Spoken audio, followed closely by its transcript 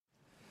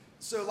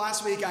So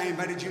last week I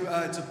invited you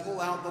to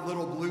pull out the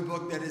little blue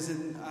book that is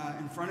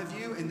in front of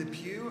you in the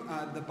pew,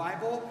 the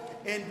Bible.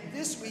 And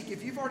this week,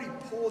 if you've already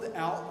pulled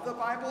out the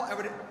Bible, I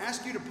would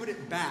ask you to put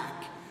it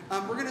back.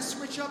 We're going to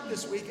switch up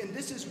this week, and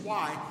this is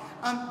why.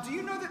 Do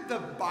you know that the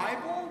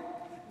Bible,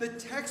 the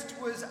text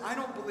was, I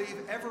don't believe,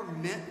 ever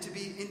meant to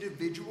be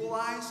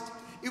individualized?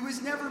 It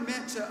was never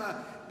meant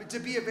to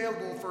be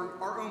available for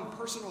our own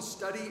personal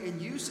study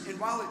and use. And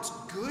while it's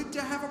good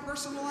to have a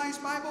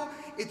personalized Bible,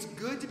 it's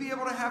good to be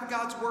able to have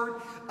God's Word.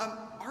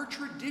 Our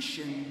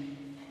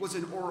tradition was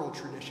an oral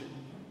tradition.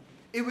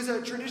 It was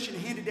a tradition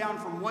handed down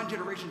from one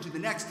generation to the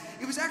next.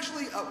 It was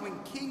actually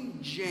when King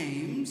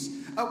James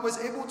was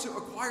able to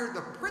acquire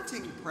the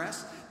printing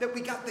press that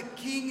we got the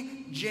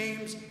King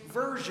James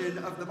version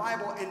of the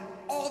Bible, and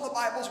all the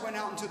Bibles went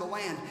out into the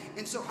land.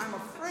 And so I'm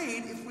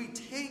afraid if we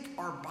take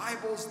our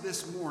Bibles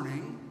this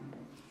morning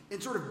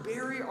and sort of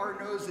bury our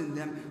nose in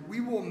them, we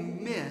will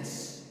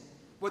miss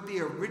what the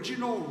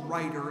original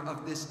writer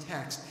of this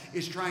text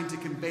is trying to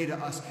convey to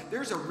us.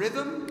 There's a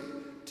rhythm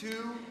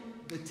to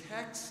the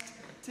text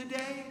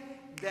today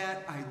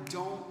that I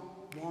don't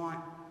want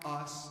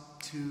us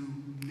to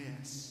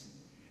miss.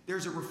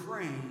 There's a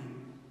refrain.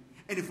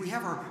 And if we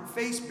have our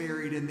face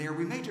buried in there,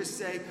 we may just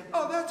say,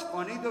 oh, that's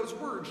funny. Those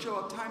words show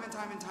up time and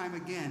time and time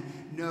again.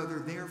 No, they're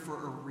there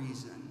for a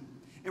reason.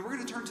 And we're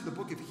going to turn to the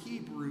book of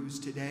Hebrews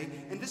today.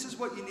 And this is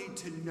what you need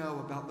to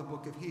know about the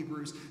book of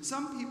Hebrews.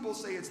 Some people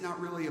say it's not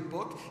really a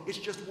book. It's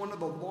just one of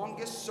the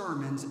longest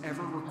sermons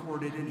ever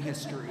recorded in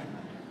history.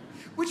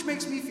 Which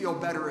makes me feel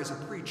better as a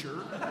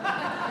preacher.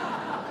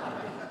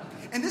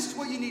 And this is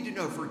what you need to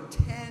know. For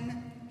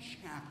 10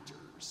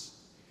 chapters,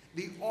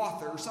 the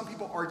author, some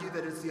people argue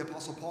that it's the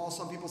Apostle Paul.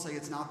 Some people say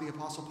it's not the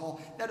Apostle Paul.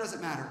 That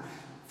doesn't matter.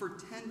 For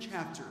 10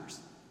 chapters,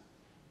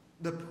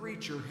 the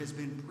preacher has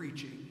been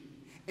preaching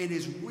and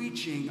is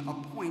reaching a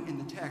point in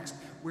the text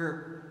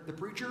where the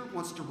preacher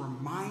wants to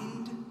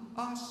remind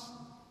us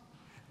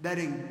that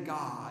in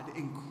God,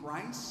 in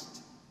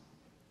Christ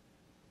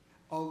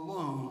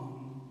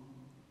alone,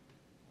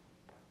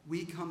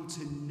 we come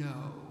to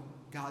know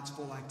God's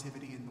full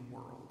activity in the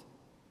world.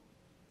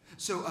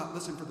 So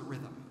listen for the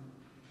rhythm.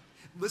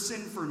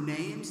 Listen for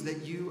names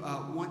that you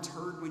once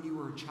heard when you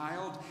were a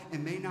child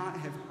and may not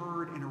have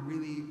heard in a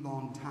really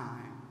long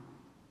time.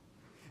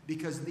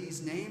 Because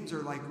these names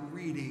are like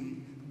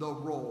reading the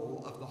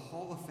roll of the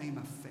Hall of Fame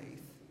of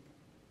faith.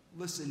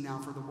 Listen now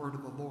for the word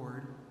of the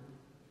Lord.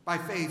 By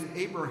faith,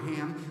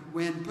 Abraham,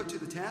 when put to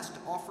the test,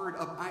 offered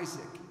up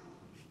Isaac.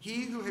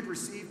 He who had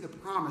received the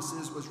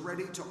promises was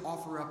ready to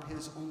offer up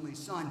his only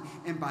son.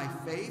 And by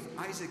faith,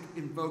 Isaac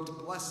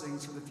invoked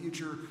blessings for the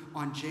future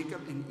on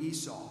Jacob and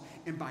Esau.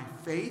 And by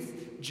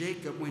faith,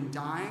 Jacob, when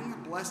dying,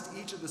 blessed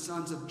each of the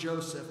sons of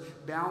Joseph,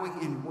 bowing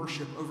in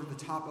worship over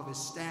the top of his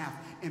staff.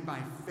 And by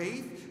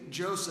faith,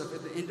 Joseph,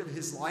 at the end of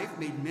his life,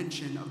 made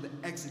mention of the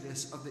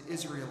exodus of the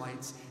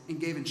Israelites and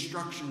gave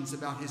instructions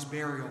about his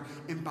burial.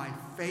 And by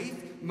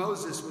faith,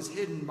 Moses was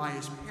hidden by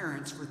his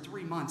parents for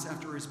 3 months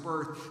after his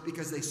birth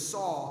because they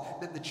saw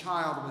that the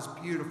child was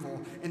beautiful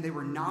and they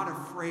were not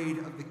afraid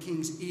of the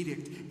king's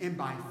edict. And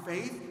by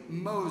faith,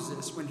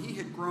 Moses, when he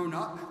had grown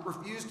up,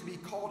 refused to be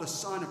called a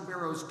son of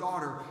Pharaoh's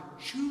daughter,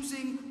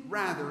 choosing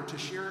rather to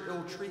share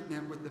ill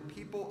treatment with the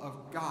people of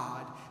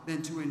God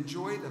than to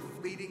enjoy the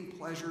fleeting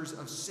pleasures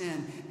of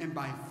sin. And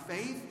by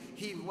faith,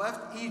 he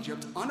left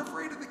Egypt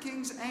unafraid of the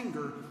king's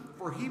anger,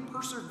 for he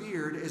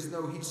persevered as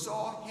though he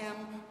saw him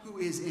who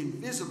is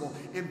invisible.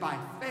 And by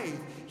faith,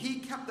 he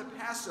kept the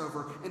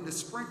Passover and the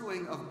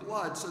sprinkling of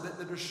blood so that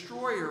the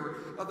destroyer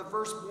of the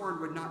firstborn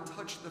would not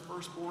touch the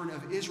firstborn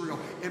of Israel.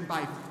 And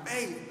by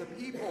faith, the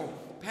people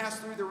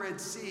passed through the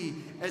Red Sea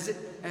as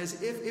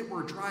if it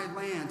were dry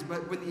land.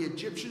 But when the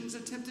Egyptians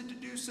attempted to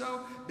do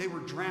so, they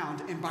were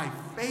drowned. And by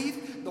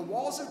faith, the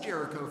walls of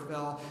Jericho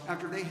fell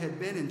after they had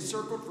been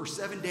encircled for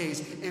 7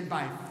 days. And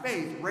by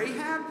faith,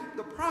 Rahab,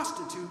 the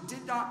prostitute,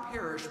 did not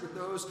perish with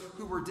those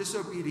who were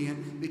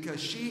disobedient, because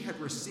she had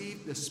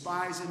received the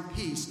spies in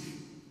peace.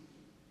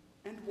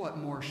 And what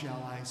more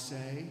shall I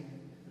say?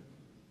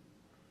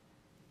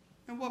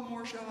 And what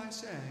more shall I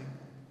say?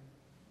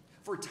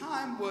 For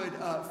time would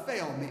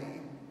fail me.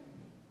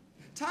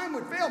 Time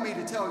would fail me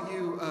to tell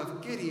you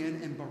of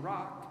Gideon and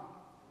Barak,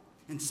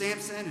 and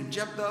Samson and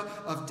Jephthah,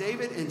 of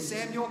David and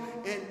Samuel,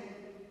 and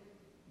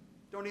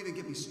don't even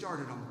get me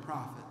started on the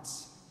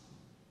prophets,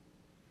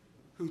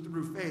 who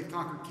through faith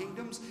conquered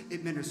kingdoms,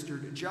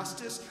 administered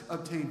justice,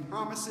 obtained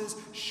promises,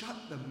 shut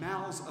the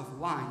mouths of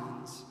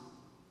lions,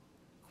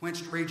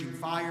 quenched raging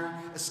fire,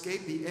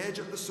 escaped the edge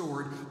of the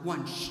sword,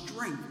 won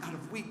strength out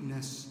of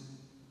weakness,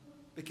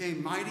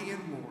 became mighty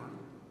in war,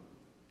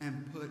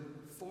 and put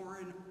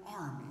foreign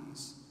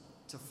armies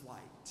to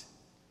flight.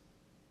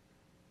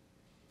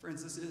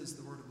 Friends, this is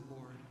the word of the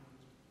Lord.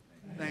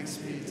 Thanks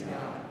be to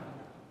God.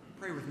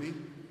 Pray with me.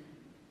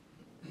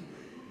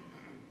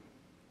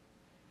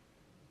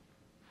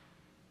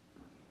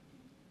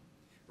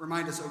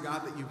 Remind us, O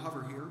God, that you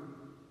hover here.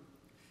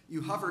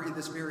 You hover in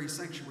this very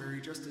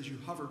sanctuary just as you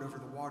hovered over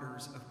the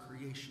waters of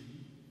creation.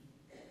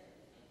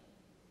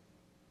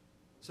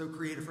 So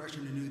create afresh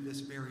and anew this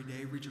very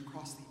day. Reach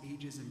across the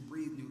ages and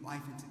breathe new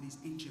life into these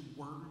ancient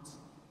words.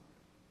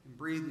 And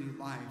breathe new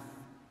life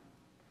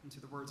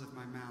into the words of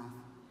my mouth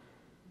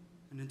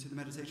and into the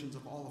meditations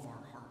of all of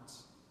our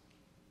hearts.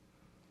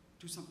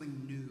 Do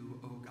something new,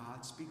 O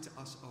God. Speak to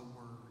us a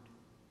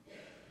word.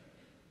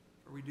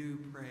 For we do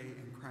pray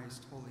in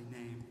Christ's holy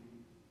name.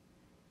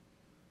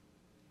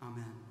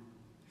 Amen.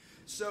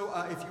 So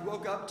if you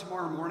woke up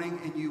tomorrow morning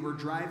and you were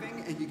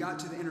driving and you got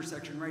to the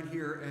intersection right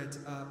here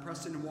at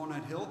Preston and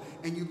Walnut Hill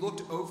and you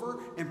looked over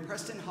and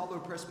Preston Hollow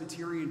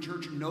Presbyterian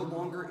Church no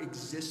longer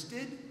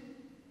existed,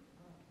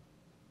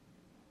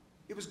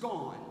 it was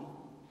gone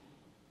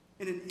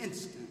in an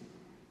instant.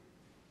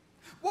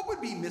 What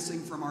would be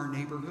missing from our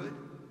neighborhood?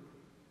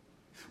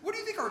 What do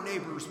you think our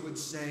neighbors would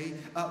say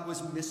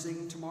was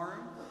missing tomorrow?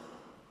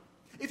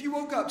 If you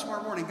woke up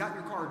tomorrow morning, got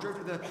in your car, drove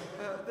to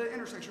the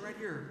intersection right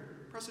here,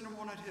 Preston and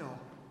Walnut Hill.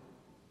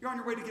 You're on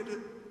your way to get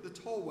to the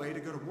tollway to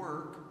go to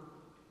work.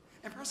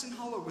 And Preston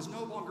Hollow was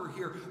no longer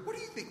here. What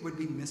do you think would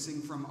be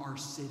missing from our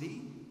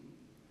city?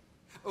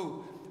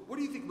 Oh, what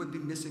do you think would be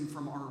missing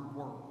from our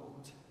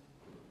world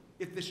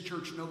if this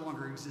church no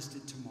longer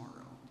existed tomorrow?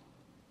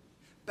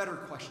 Better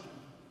question.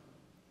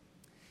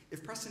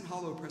 If Preston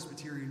Hollow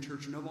Presbyterian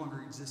Church no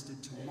longer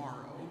existed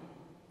tomorrow,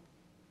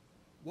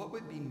 what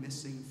would be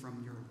missing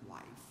from your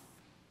life?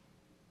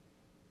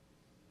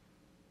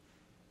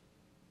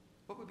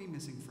 What would be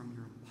missing from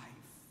your life?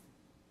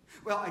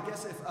 Well, I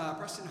guess if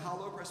Preston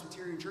Hollow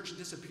Presbyterian Church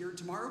disappeared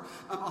tomorrow,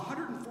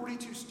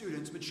 142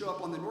 students would show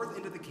up on the north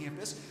end of the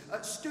campus,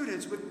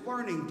 students with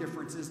learning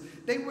differences.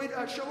 They would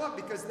show up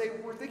because they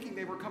were thinking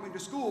they were coming to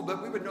school,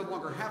 but we would no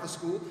longer have a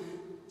school,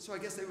 so I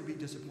guess they would be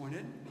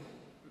disappointed.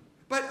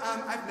 But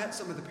I've met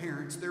some of the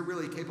parents. They're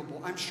really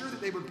capable. I'm sure that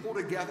they would pull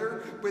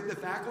together with the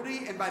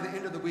faculty, and by the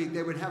end of the week,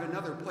 they would have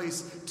another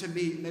place to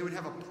meet, and they would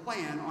have a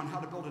plan on how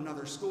to build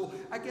another school.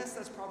 I guess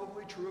that's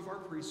probably true of our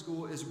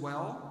preschool as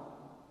well.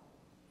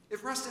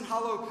 If Preston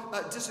Hollow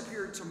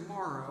disappeared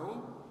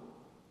tomorrow,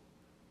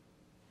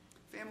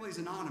 Families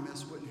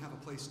Anonymous wouldn't have a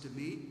place to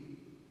meet.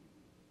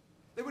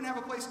 They wouldn't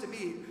have a place to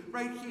meet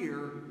right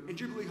here in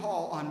Jubilee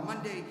Hall on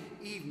Monday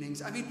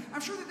evenings. I mean, I'm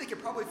sure that they could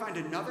probably find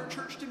another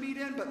church to meet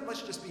in, but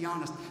let's just be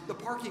honest, the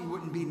parking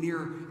wouldn't be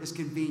near as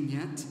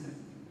convenient.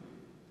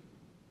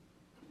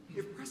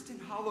 If Preston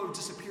Hollow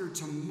disappeared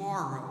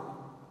tomorrow,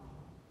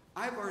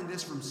 I learned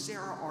this from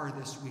Sarah R.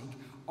 this week.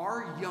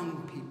 Our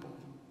young people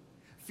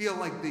feel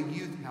like the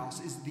youth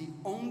house is the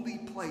only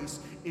place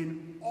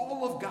in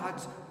all of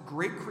God's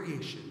great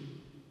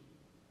creation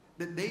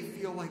that they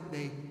feel like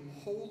they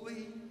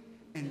wholly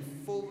and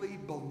fully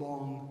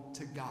belong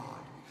to God.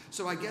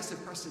 So I guess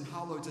if Preston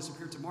Hollow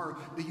disappeared tomorrow,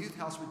 the youth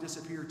house would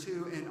disappear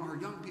too, and our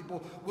young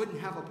people wouldn't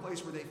have a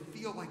place where they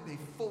feel like they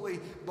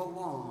fully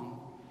belong.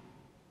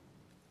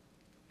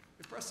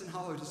 If Preston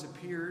Hollow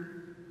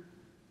disappeared,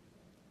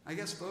 I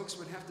guess folks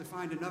would have to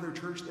find another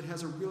church that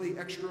has a really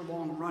extra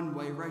long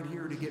runway right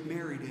here to get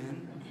married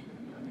in.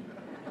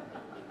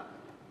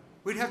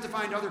 We'd have to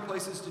find other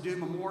places to do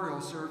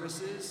memorial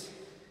services.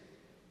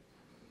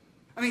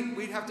 I mean,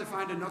 we'd have to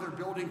find another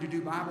building to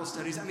do Bible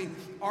studies. I mean,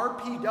 our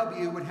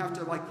PW would have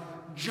to,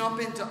 jump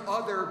into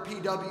other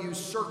PW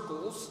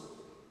circles.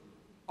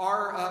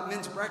 Our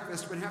men's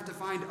breakfast would have to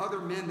find other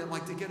men that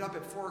like to get up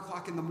at 4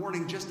 o'clock in the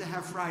morning just to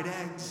have fried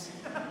eggs.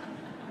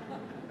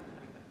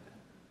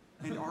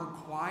 And our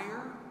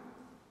choir,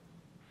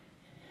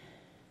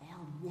 our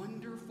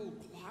wonderful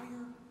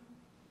choir,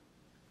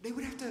 they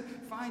would have to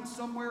find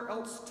somewhere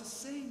else to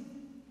sing.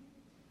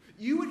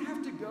 You would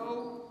have to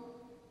go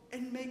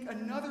and make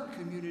another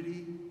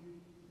community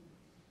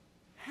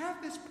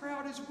half as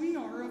proud as we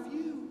are of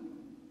you.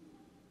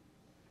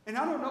 And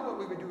I don't know what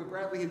we would do with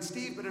Bradley and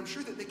Steve, but I'm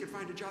sure that they could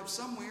find a job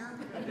somewhere.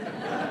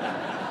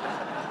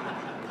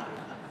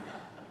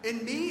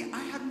 And me, I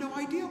have no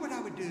idea what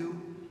I would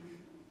do.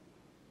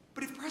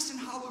 But if Preston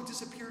Hollow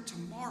disappeared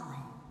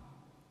tomorrow,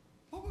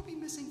 what would be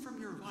missing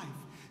from your life?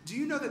 Do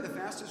you know that the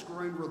fastest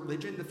growing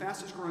religion, the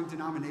fastest growing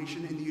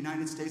denomination in the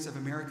United States of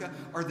America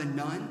are the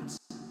nuns?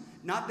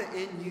 Not the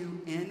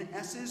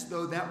N-U-N-S's,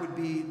 though that would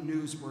be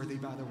newsworthy,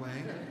 by the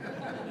way.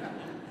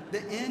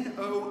 The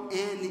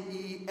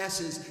N-O-N-E-S's.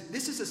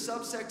 This is a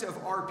subsect of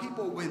our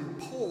people when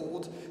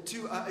polled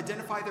to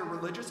identify their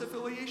religious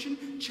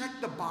affiliation. Check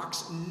the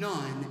box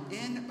none,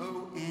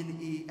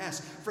 N-O-N-E-S.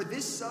 For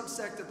this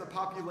subsect of the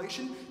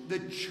population, the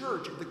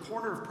church at the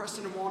corner of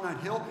Preston and Walnut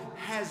Hill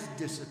has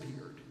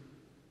disappeared.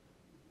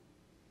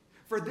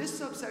 For this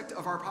subsect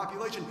of our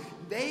population,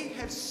 they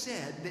have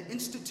said the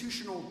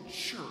institutional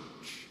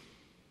church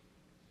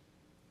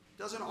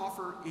doesn't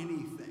offer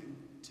anything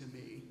to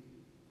me.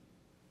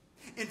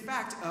 In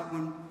fact,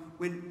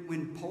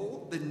 when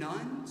polled, the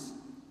nuns,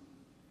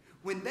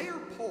 when they are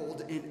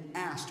polled and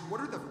asked,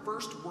 what are the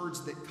first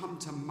words that come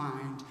to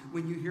mind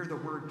when you hear the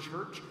word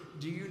church?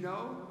 Do you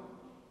know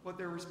what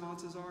their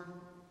responses are?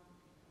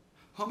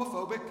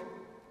 Homophobic,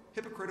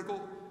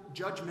 hypocritical,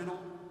 judgmental,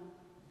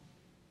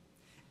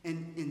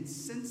 and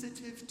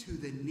insensitive to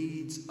the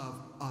needs of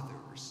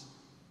others.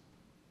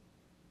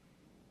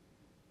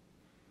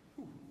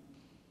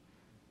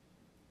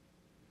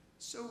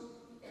 So,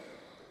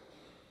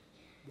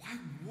 why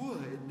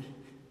would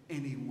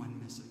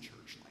anyone miss a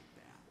church like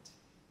that?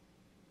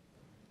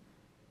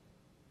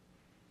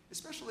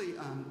 Especially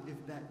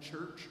if that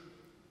church,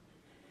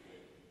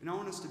 and I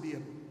want us to be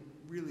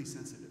really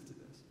sensitive to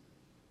this,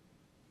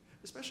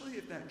 especially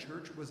if that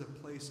church was a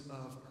place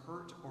of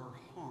hurt or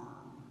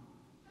harm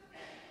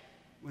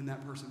when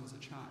that person was a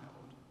child.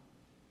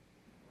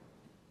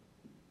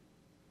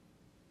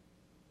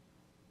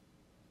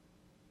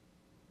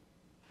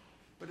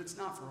 But it's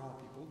not for all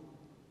people.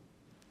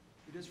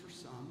 It is for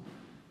some,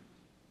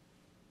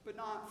 but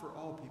not for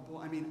all people.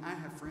 I mean, I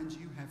have friends,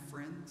 you have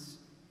friends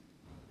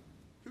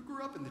who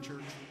grew up in the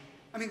church.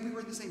 I mean, we were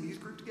in the same youth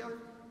group together.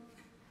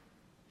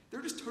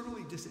 They're just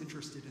totally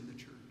disinterested in the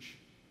church.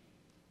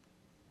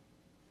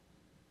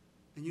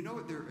 And you know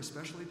what they're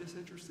especially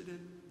disinterested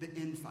in? The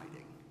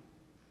infighting.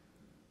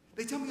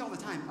 They tell me all the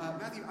time,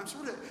 Matthew, I'm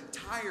sort of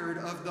tired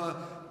of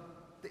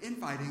the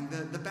infighting,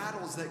 the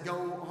battles that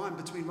go on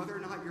between whether or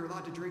not you're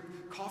allowed to drink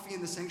coffee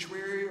in the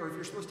sanctuary or if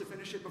you're supposed to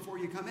finish it before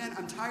you come in.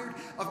 I'm tired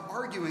of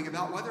arguing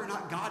about whether or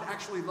not God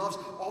actually loves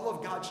all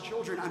of God's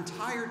children. I'm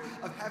tired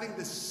of having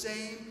the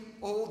same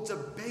old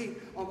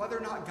debate on whether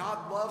or not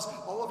God loves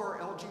all of our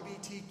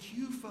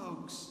LGBTQ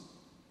folks.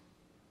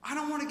 I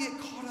don't want to get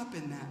caught up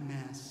in that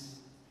mess.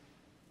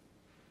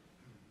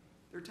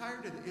 They're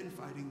tired of the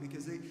infighting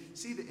because they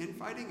see the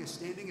infighting is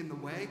standing in the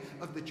way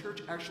of the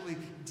church actually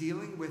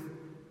dealing with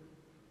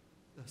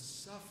the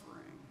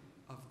suffering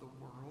of the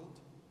world.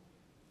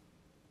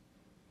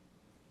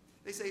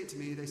 They say it to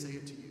me, they say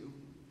it to you.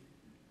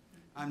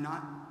 I'm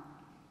not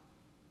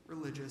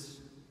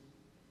religious,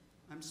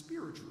 I'm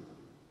spiritual.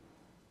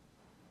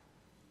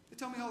 They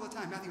tell me all the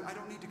time, Matthew, I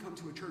don't need to come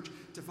to a church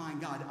to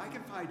find God. I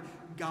can find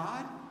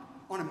God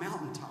on a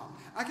mountaintop.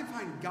 I can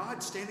find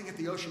God standing at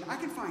the ocean. I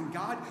can find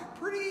God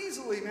pretty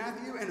easily,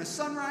 Matthew, in a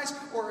sunrise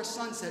or a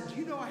sunset. Do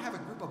you know I have a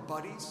group of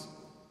buddies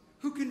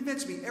who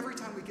convince me every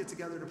time we get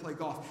together to play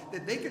golf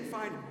that they can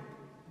find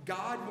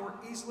God more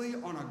easily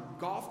on a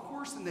golf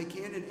course than they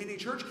can in any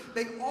church?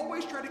 They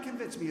always try to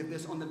convince me of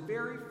this on the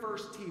very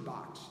first tee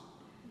box.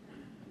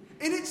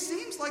 And it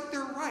seems like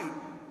they're right.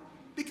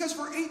 Because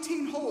for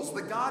 18 holes,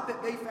 the God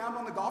that they found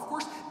on the golf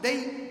course,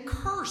 they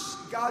curse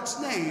God's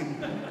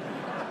name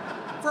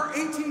for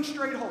 18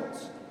 straight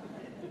holes.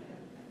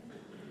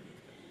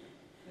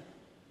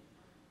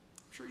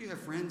 I'm sure you have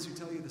friends who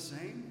tell you the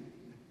same.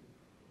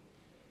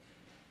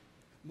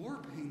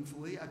 More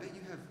painfully, I bet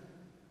you have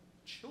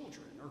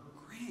children or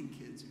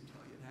grandkids who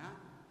tell you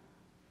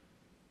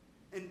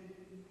that. And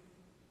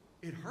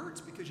it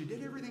hurts because you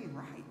did everything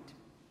right.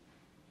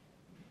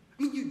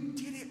 I mean, you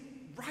did it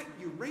right.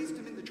 You raised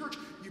them in the church.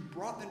 You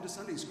brought them to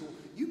Sunday school.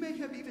 You may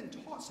have even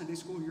taught Sunday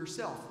school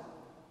yourself.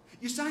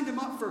 You signed them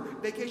up for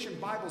Vacation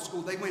Bible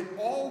School. They went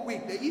all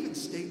week. They even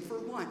stayed for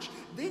lunch.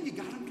 Then you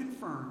got them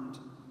confirmed.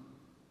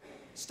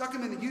 Stuck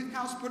them in the youth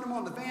house, put them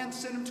on the van,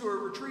 sent them to a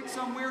retreat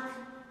somewhere,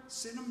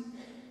 sent them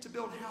to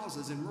build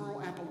houses in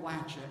rural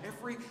Appalachia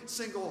every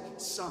single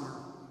summer.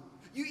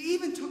 You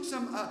even took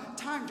some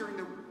time during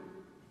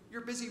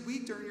your busy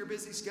week, during your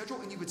busy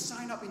schedule, and you would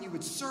sign up and you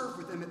would serve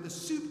with them at the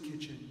soup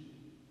kitchen.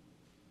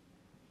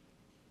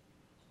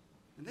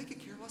 And they could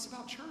care less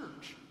about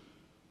church.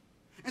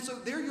 And so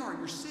there you are,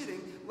 you're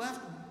sitting,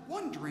 left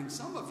wondering.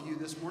 Some of you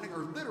this morning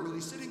are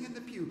literally sitting in the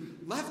pew,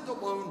 left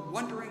alone,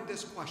 wondering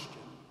this question.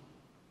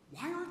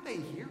 Why aren't they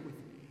here with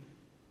me?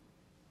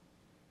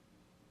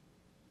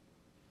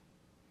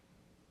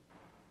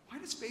 Why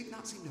does faith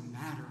not seem to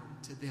matter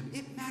to them?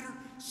 It mattered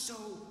so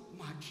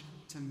much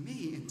to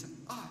me and to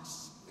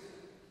us.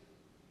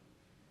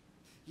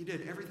 You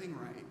did everything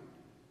right.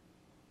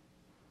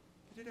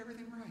 You did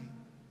everything right.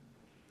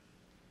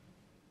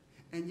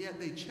 And yet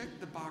they checked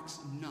the box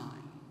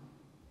none,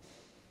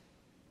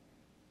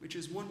 which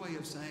is one way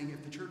of saying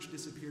if the church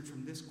disappeared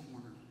from this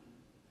corner,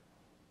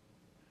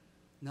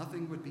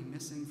 nothing would be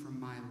missing from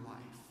my life.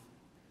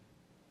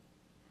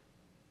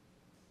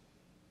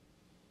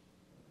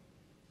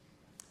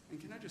 And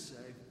can I just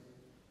say,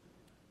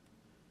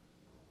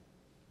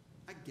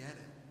 I get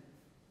it.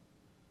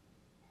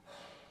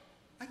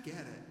 I get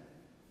it.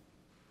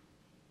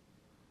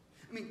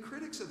 I mean,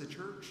 critics of the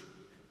church,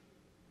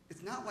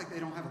 it's not like they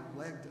don't have a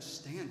leg to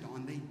stand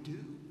on. They do.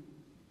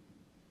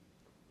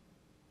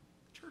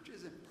 The church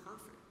isn't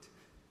perfect.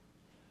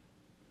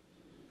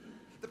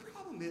 The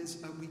problem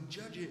is we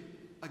judge it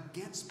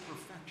against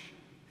perfection.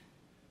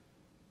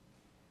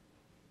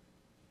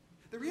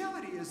 The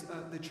reality is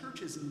the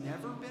church has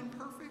never been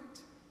perfect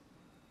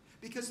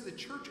because the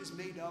church is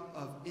made up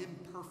of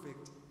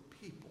imperfect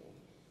people.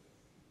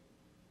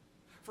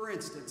 For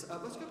instance,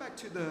 let's go back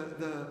to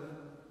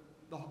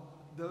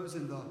those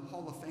in the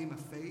Hall of Fame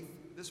of Faith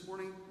this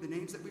morning, the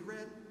names that we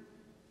read.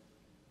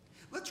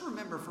 Let's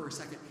remember for a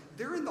second,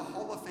 they're in the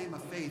Hall of Fame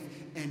of Faith,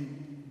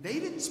 and they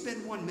didn't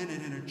spend 1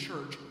 minute in a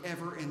church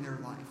ever in their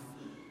life.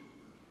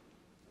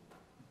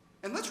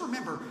 And let's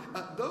remember,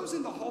 those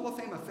in the Hall of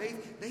Fame of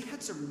Faith, they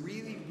had some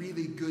really,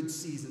 really good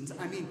seasons.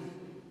 I mean,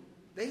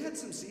 They had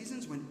some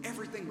seasons when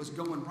everything was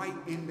going right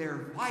in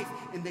their life,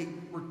 and they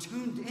were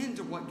tuned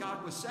into what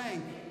God was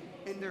saying,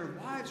 and their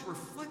lives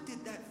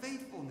reflected that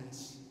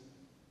faithfulness.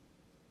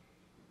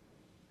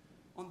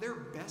 On their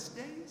best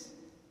days,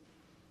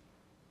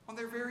 on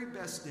their very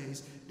best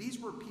days, these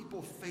were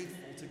people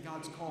faithful to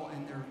God's call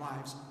in their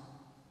lives.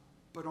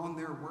 But on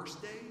their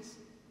worst days,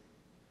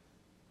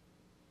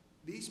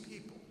 these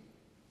people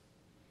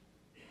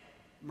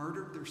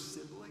murdered their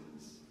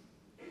siblings,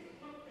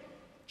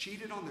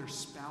 cheated on their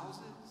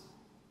spouses,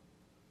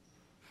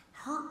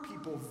 hurt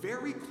people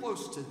very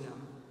close to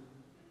them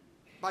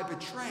by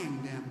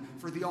betraying them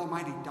for the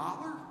almighty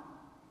dollar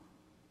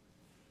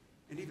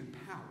and even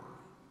power.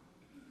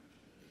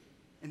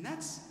 And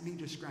that's me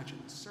just scratching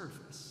the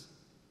surface.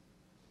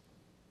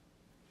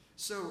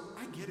 So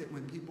I get it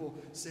when people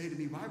say to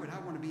me, why would I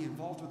want to be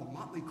involved with a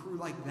motley crew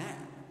like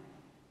that?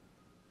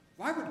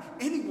 Why would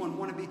anyone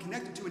want to be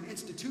connected to an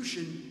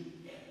institution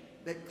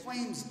that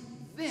claims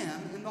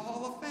them in the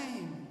Hall of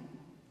Fame?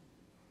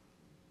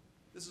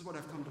 This is what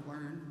I've come to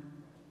learn.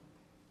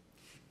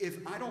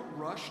 If I don't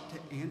rush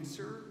to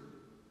answer,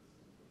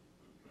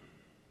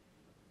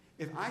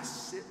 if I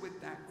sit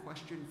with that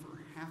question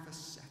for half a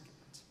second,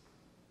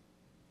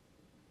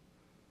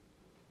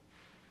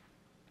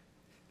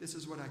 this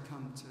is what I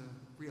come to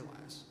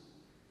realize.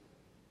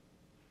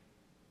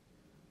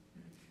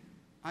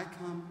 I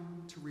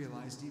come to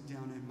realize deep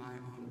down in my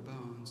own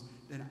bones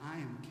that I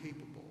am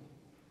capable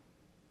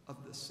of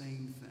the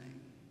same thing.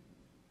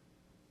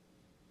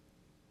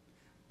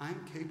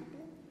 I'm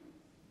capable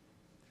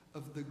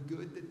of the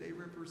good that they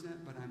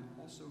represent, but I'm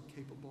also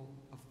capable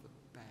of the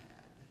bad.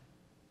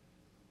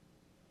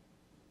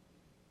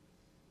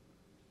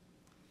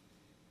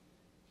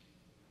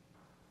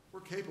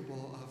 We're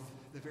capable of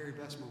the very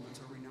best moments,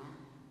 are we not?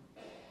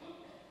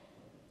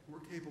 We're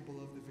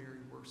capable of the very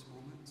worst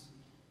moments.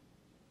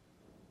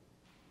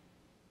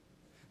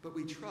 But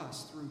we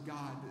trust through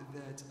God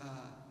that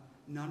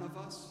none of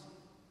us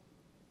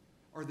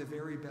are the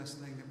very best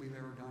thing that we've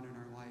ever done in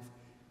our life,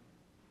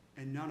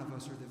 and none of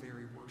us are the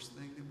very worst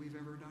thing that we've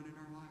ever done in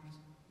our lives.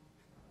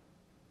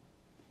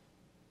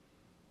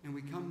 And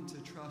we come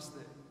to trust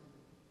that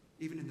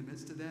even in the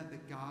midst of that,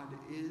 that God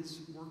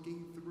is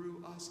working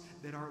through us,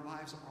 that our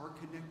lives are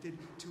connected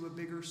to a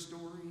bigger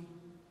story.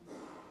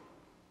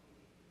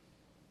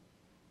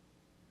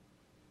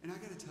 And I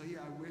got to tell you,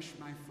 I wish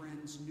my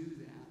friends knew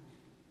that.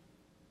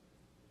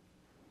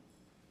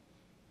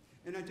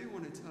 And I do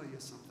want to tell you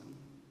something.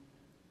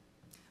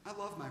 I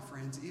love my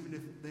friends, even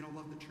if they don't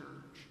love the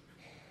church.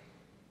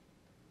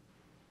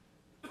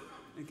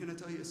 And can I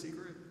tell you a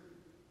secret?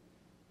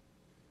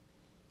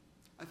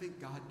 I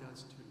think God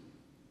does too.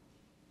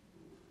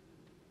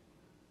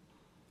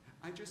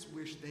 I just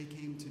wish they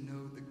came to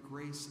know the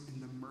grace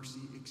and the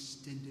mercy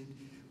extended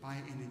by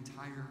an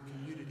entire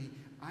community.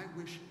 I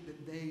wish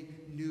that they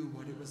knew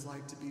what it was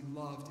like to be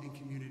loved in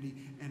community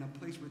and a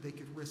place where they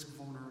could risk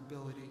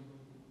vulnerability.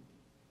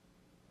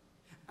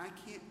 I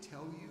can't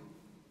tell you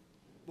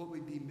what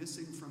would be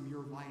missing from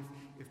your life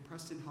if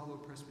Preston Hollow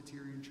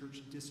Presbyterian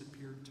Church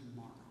disappeared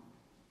tomorrow.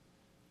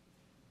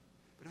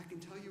 But I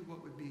can tell you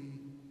what would be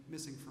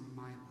missing from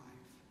my life.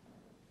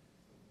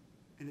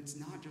 And it's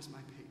not just my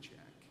paycheck.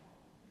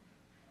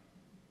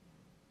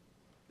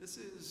 This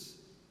is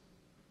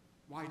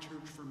why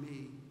church for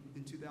me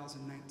in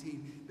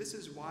 2019. This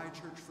is why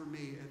church for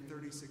me at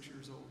 36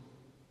 years old.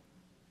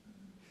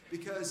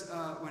 Because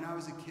when I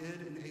was a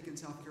kid in Aiken,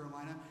 South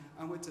Carolina,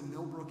 I went to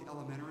Millbrook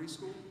Elementary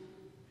School.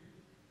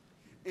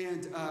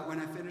 And when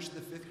I finished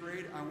the 5th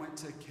grade, I went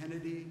to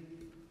Kennedy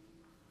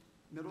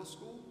Middle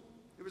School.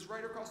 It was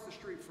right across the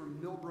street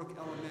from Millbrook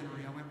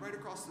Elementary. I went right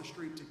across the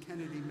street to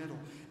Kennedy Middle.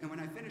 And when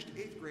I finished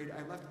 8th grade,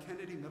 I left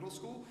Kennedy Middle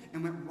School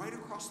and went right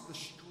across the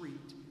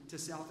street to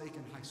South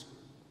Aiken High School.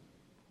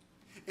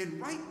 And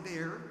right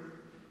there,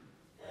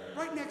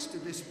 right next to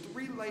this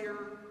 3-layer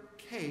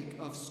cake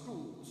of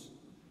schools,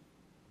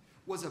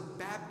 was a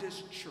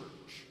Baptist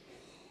church.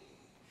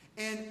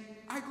 And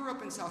I grew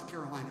up in South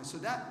Carolina, so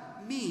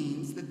that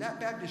means that that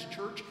Baptist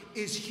church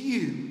is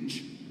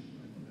huge.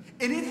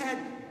 And it had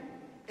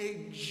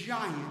a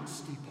giant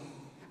steeple.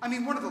 I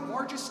mean, one of the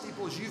largest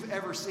steeples you've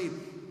ever seen.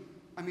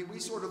 I mean, we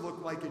sort of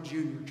look like a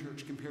junior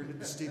church compared to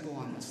the steeple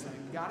on this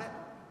thing. Got it?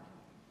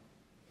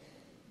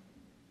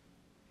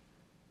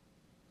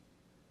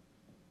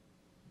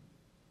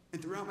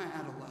 And throughout my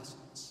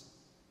adolescence,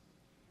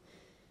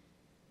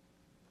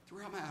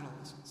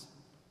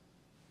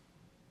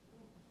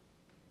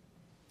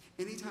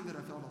 anytime that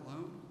I felt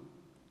alone,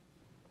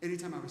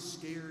 anytime I was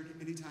scared,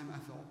 anytime I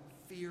felt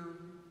fear,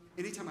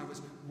 anytime I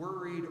was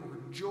worried or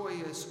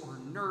joyous or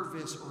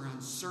nervous or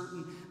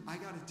uncertain, I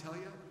got to tell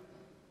you,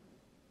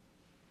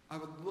 I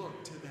would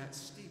look to that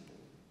steeple.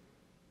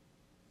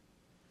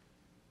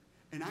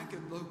 And I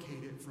could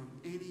locate it from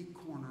any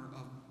corner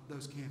of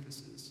those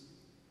campuses.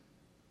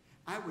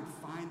 I would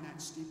find that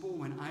steeple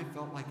when I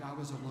felt like I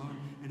was alone,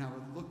 and I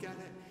would look at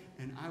it,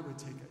 and I would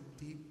take a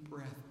deep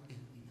breath in.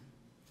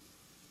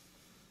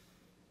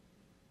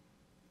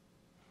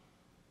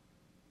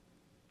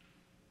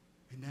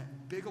 And And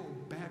that big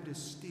old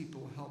Baptist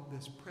steeple helped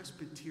this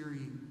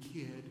Presbyterian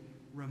kid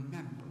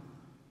remember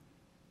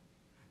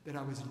that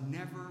I was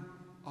never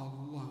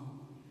alone.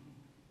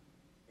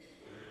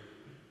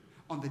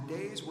 On the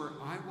days where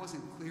I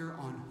wasn't clear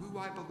on who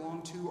I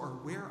belonged to or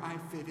where I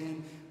fit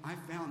in, I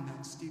found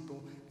that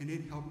steeple, and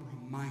it helped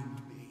remind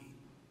me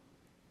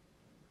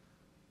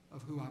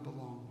of who I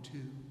belonged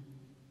to.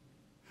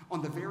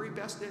 On the very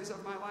best days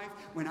of my life,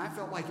 when I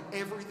felt like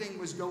everything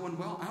was going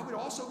well, I would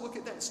also look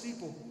at that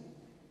steeple,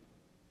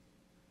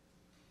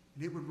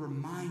 and it would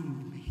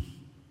remind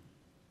me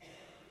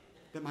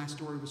that my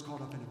story was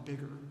caught up in a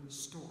bigger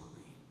story.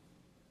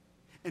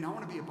 And I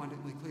want to be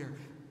abundantly clear.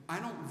 I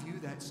don't view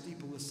that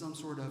steeple as some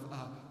sort of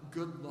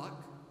good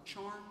luck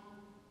charm.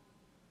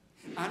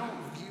 I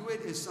don't view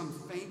it as some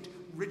faint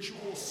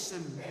ritual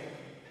symbol.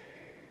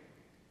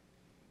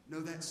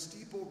 No, that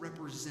steeple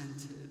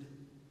represented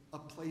a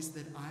place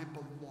that I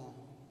belonged.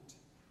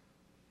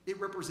 It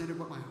represented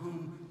what my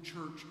home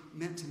church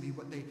meant to me,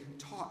 what they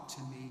taught to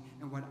me,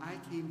 and what I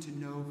came to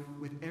know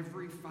with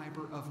every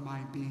fiber of my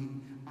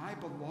being. I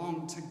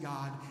belong to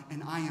God,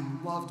 and I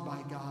am loved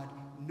by God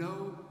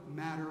no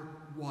matter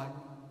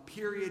what.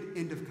 Period.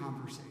 End of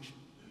conversation.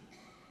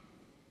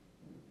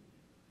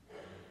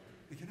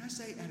 And can I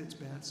say at its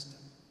best?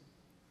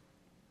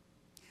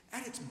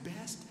 At its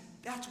best,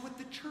 that's what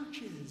the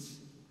church is.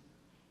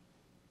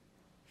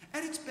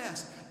 At its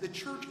best, the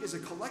church is a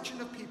collection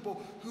of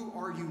people who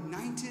are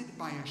united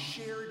by a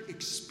shared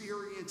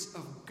experience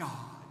of God.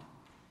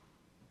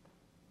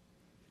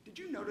 Did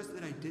you notice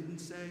that I didn't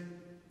say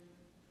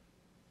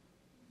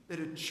that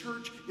a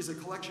church is a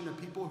collection of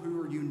people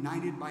who are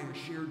united by a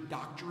shared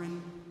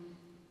doctrine?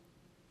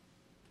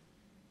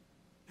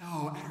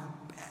 No, at our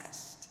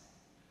best,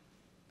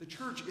 the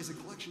church is a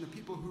collection of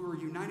people who are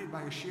united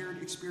by a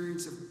shared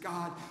experience of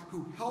God,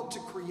 who help to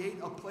create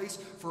a place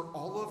for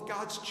all of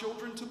God's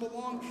children to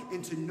belong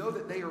and to know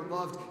that they are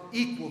loved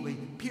equally.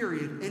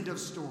 Period. End of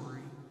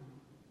story.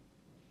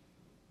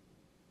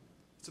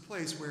 It's a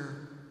place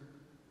where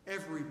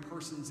every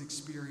person's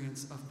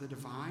experience of the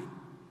divine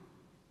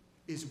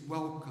is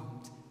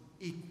welcomed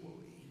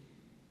equally.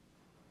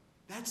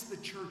 That's the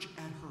church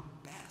at her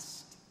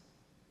best.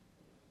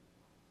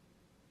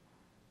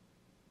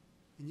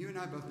 And you and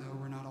I both know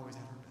we're not always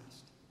at our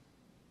best.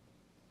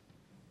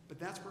 But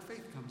that's where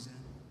faith comes in.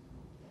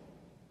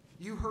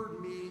 You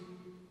heard me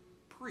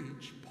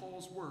preach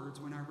Paul's words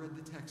when I read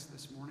the text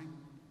this morning.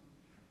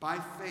 By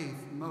faith,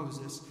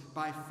 Moses.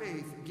 By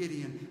faith,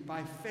 Gideon.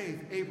 By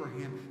faith,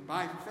 Abraham.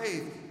 By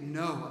faith,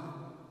 Noah.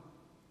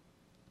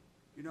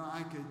 You know,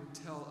 I could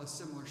tell a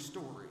similar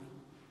story.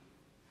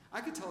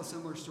 I could tell a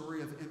similar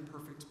story of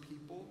imperfect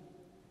people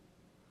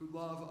who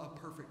love a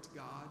perfect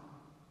God.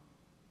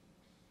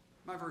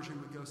 My version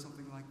would go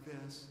something like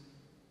this.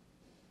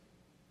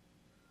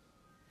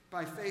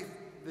 By faith,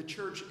 the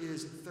church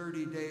is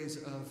 30 days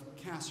of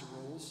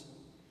casseroles.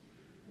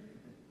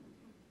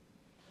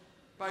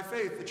 By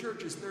faith, the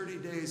church is 30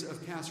 days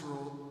of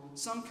casserole,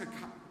 some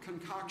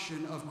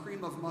concoction of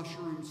cream of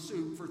mushroom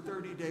soup for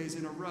 30 days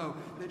in a row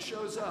that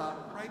shows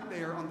up right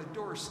there on the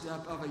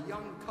doorstep of a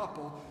young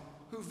couple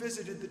who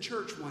visited the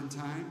church one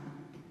time.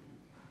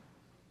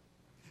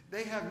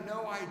 They have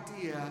no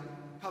idea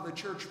how the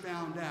church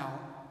found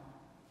out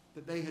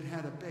that they had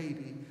had a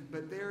baby,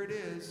 but there it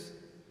is.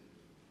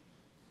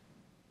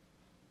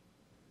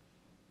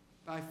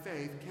 By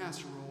faith,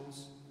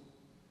 casseroles,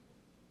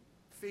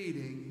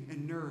 feeding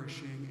and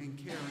nourishing and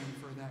caring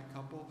for that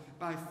couple.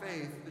 By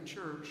faith, the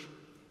church,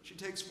 she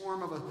takes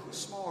form of a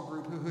small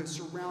group who has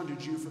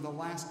surrounded you for the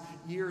last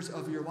years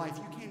of your life.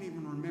 You can't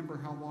even remember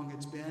how long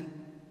it's been.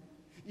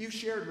 You've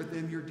shared with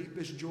them your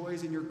deepest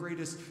joys and your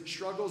greatest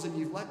struggles, and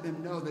you've let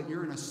them know that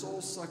you're in a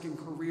soul-sucking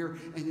career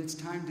and it's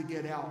time to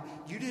get out.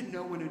 You didn't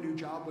know when a new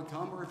job would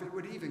come or if it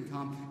would even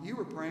come. You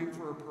were praying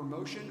for a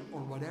promotion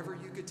or whatever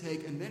you could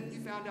take, and then you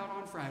found out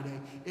on Friday.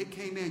 It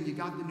came in. You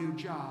got the new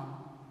job.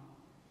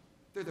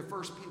 They're the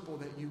first people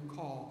that you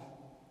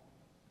call.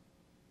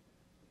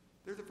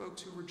 They're the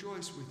folks who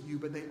rejoice with you,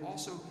 but they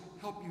also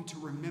help you to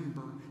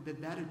remember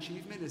that that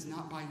achievement is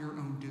not by your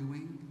own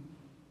doing.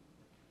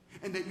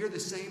 And that you're the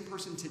same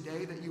person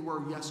today that you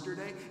were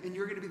yesterday, and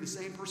you're going to be the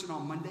same person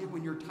on Monday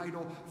when your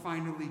title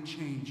finally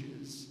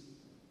changes.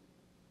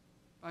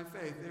 By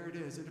faith, there it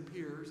is. It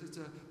appears. It's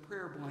a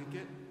prayer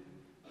blanket.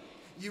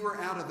 You were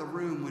out of the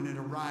room when it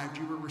arrived.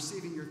 You were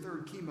receiving your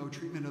third chemo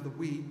treatment of the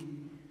week.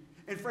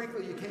 And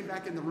frankly, you came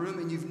back in the room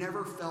and you've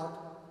never felt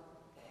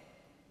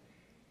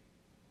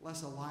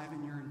less alive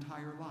in your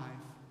entire life.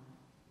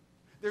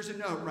 There's a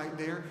note right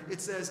there. It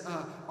says,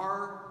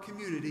 our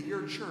community,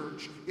 your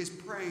church, is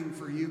praying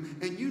for you.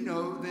 And you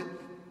know that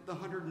the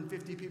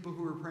 150 people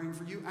who are praying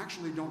for you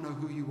actually don't know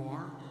who you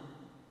are.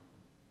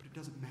 But it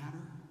doesn't matter.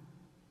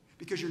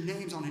 Because your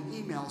name's on an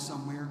email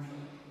somewhere,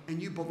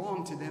 and you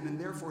belong to them, and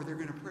therefore they're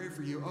going to pray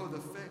for you. Oh,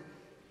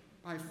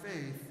 by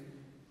faith,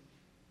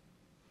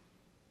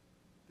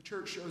 the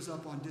church shows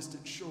up on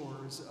distant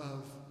shores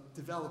of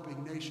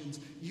developing nations.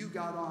 You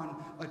got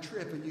on a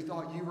trip and you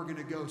thought you were going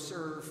to go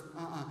serve.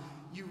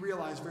 You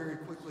realized very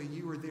quickly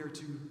you were there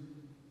to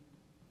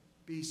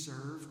be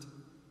served.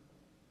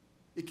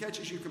 It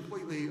catches you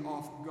completely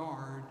off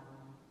guard.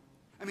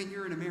 I mean,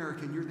 you're an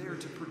American. You're there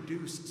to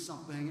produce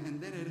something,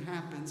 and then it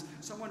happens.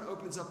 Someone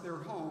opens up their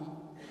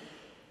home.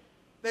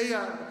 They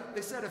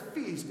set a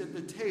feast at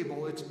the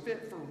table. It's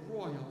fit for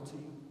royalty.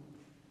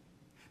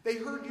 They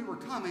heard you were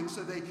coming,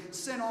 so they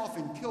sent off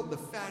and killed the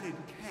fatted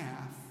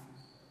calf.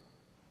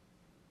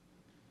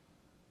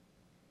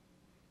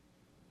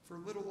 For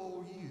little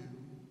old you.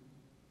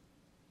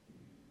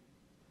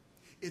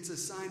 It's a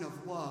sign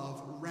of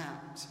love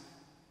wrapped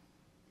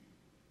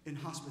in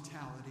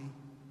hospitality.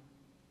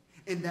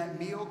 And that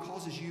meal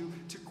causes you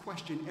to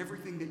question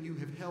everything that you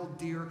have held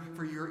dear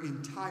for your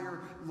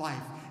entire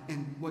life.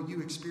 And what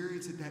you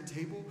experience at that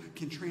table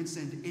can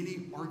transcend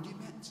any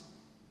argument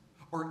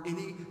or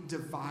any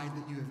divide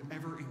that you have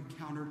ever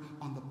encountered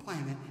on the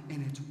planet.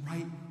 And it's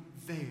right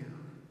there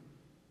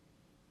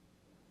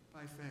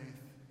by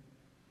faith.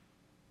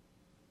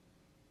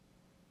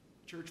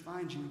 Church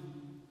finds you.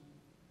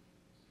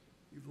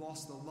 You've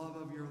lost the love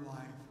of your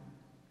life.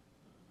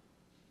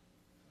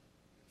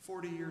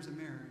 40 years of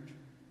marriage.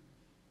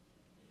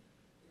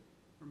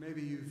 Or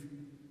maybe you've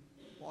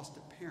lost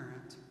a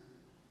parent.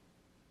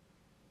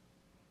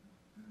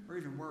 Or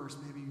even worse,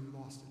 maybe you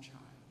lost a child.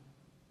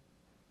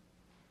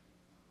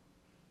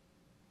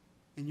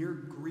 And your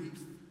grief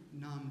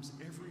numbs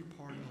every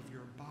part of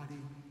your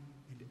body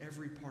and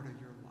every part of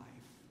your life.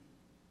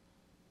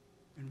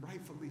 And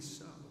rightfully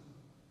so.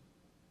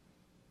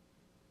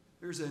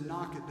 There's a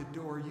knock at the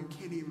door. You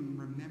can't even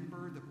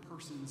remember the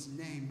person's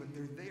name, but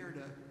they're there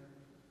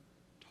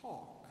to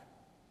talk,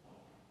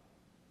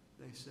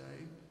 they say.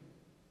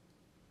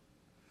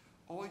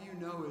 All you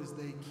know is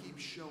they keep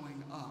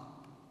showing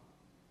up.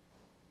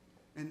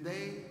 And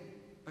they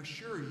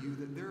assure you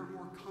that they're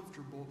more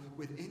comfortable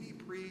with any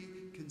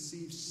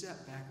preconceived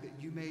setback that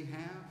you may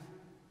have.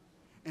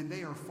 And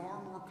they are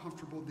far more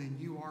comfortable than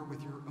you are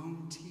with your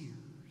own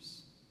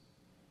tears.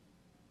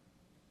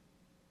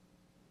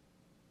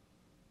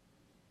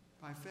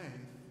 By faith,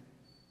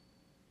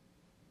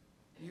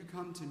 you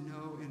come to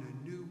know in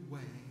a new way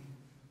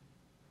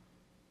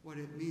what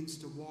it means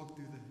to walk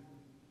through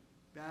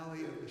the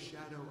valley of the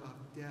shadow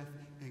of death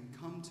and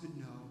come to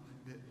know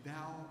that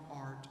thou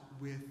art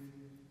with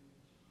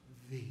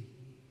thee.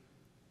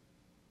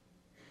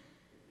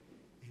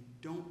 And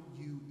don't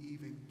you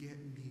even get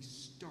me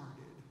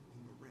started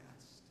on the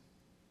rest.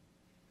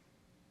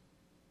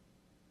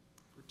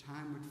 For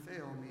time would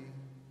fail me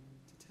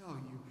to tell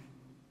you,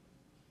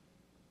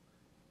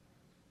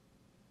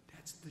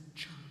 that's the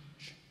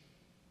church.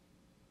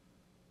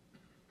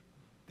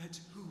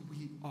 That's who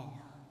we are.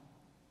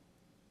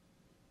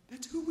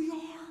 That's who we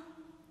are.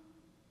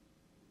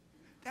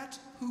 That's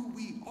who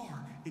we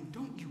are. And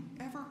don't you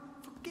ever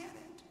forget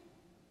it.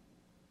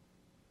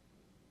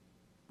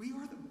 We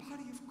are the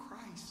body of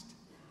Christ.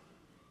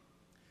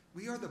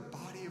 We are the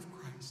body of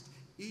Christ.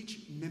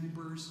 Each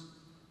members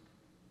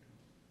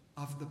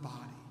of the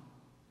body.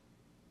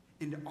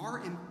 And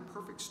our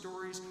imperfect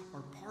stories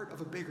are part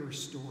of a bigger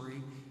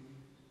story.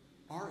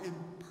 Our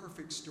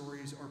imperfect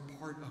stories are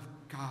part of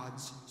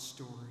God's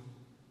story.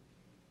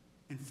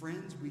 And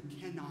friends, we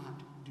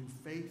cannot do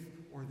faith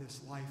or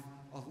this life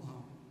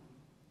alone.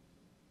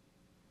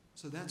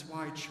 So that's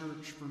why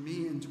church for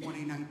me in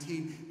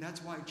 2019,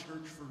 that's why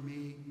church for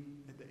me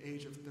at the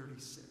age of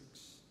 36.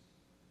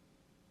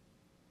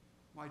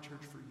 Why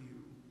church for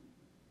you?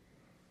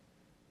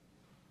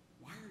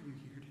 Why are you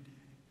here today?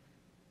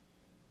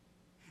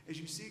 As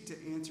you seek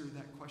to answer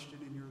that question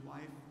in your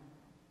life,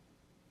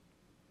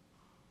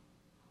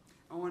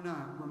 I want to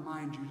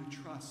remind you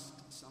to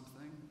trust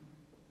something.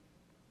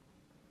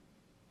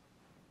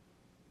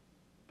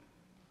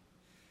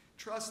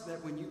 Trust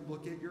that when you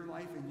look at your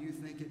life and you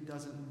think it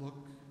doesn't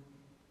look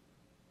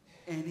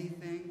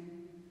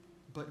anything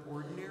but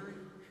ordinary,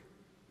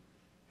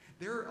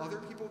 there are other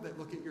people that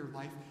look at your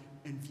life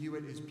and view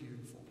it as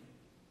beautiful.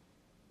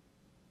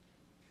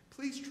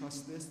 Please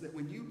trust this, that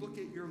when you look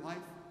at your life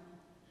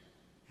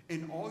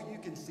and all you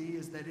can see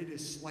is that it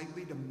is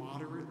slightly to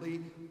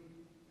moderately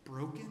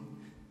broken,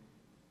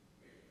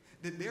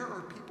 that there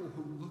are people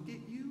who look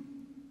at you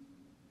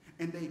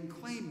and they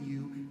claim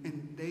you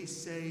and they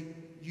say,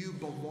 you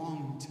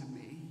belong to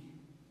me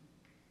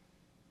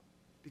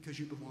because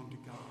you belong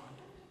to God.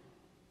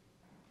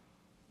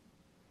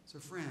 So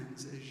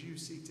friends, as you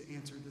seek to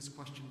answer this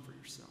question for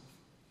yourself,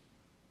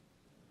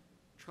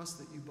 trust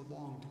that you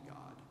belong to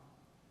God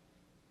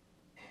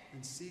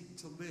and seek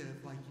to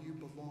live like you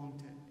belong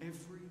to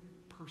every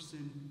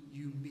person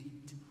you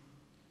meet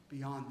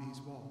beyond these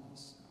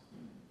walls.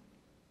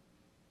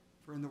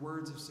 For in the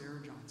words of Sarah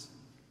Johnson,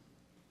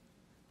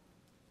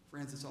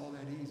 friends, it's all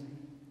that easy.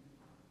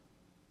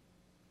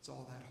 It's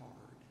all that hard.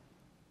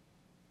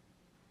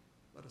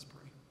 Let us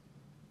pray.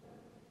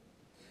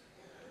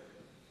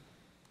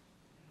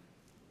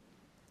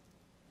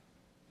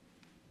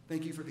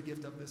 Thank you for the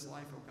gift of this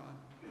life, oh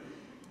God.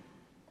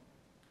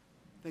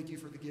 Thank you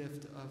for the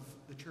gift of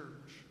the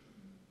church.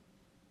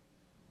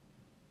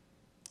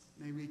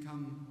 May we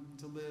come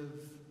to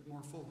live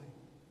more fully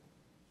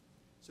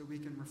so we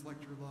can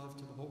reflect your love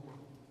to the whole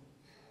world.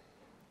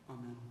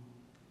 Amen.